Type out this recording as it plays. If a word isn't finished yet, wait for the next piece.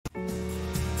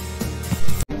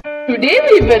Today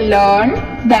we will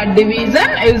learn that division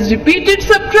is repeated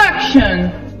subtraction.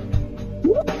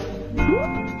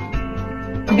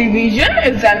 Division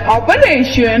is an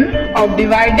operation of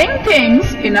dividing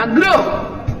things in a group.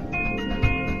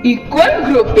 Equal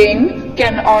grouping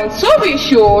can also be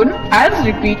shown as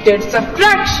repeated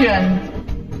subtraction.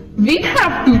 We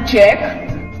have to check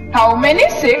how many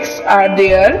 6 are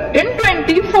there in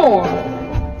 24.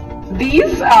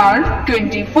 These are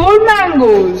 24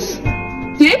 mangoes.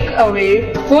 Take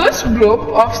away first group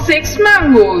of 6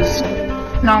 mangoes.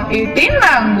 Now 18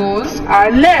 mangoes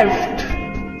are left.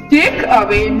 Take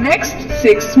away next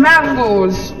 6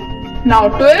 mangoes. Now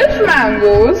 12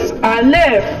 mangoes are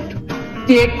left.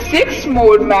 Take 6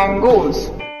 more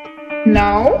mangoes.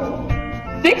 Now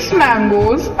 6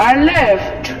 mangoes are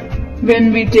left.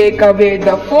 When we take away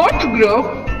the fourth group,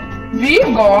 we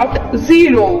got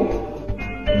 0.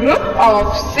 Group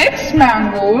of 6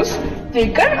 mangoes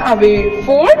taken away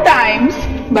 4 times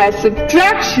by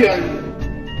subtraction.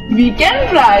 We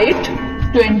can write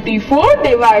 24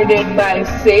 divided by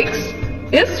 6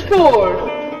 is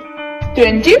 4.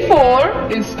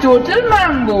 24 is total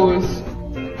mangoes.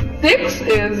 6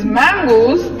 is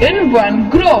mangoes in one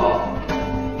group.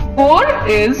 4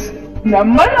 is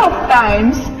number of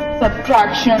times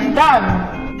subtraction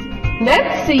done.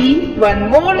 Let's see one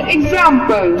more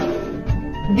example.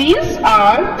 These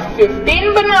are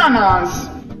 15 bananas.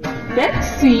 Let's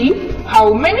see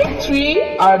how many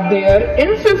 3 are there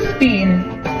in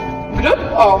 15. Group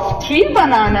of 3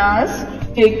 bananas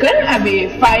taken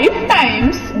away 5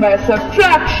 times by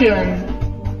subtraction.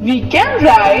 We can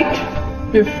write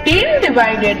 15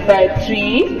 divided by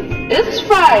 3 is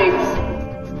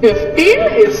 5. 15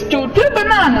 is total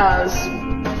bananas.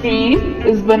 3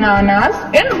 is bananas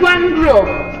in one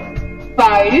group.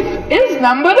 5 is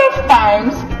number of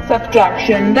times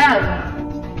subtraction done.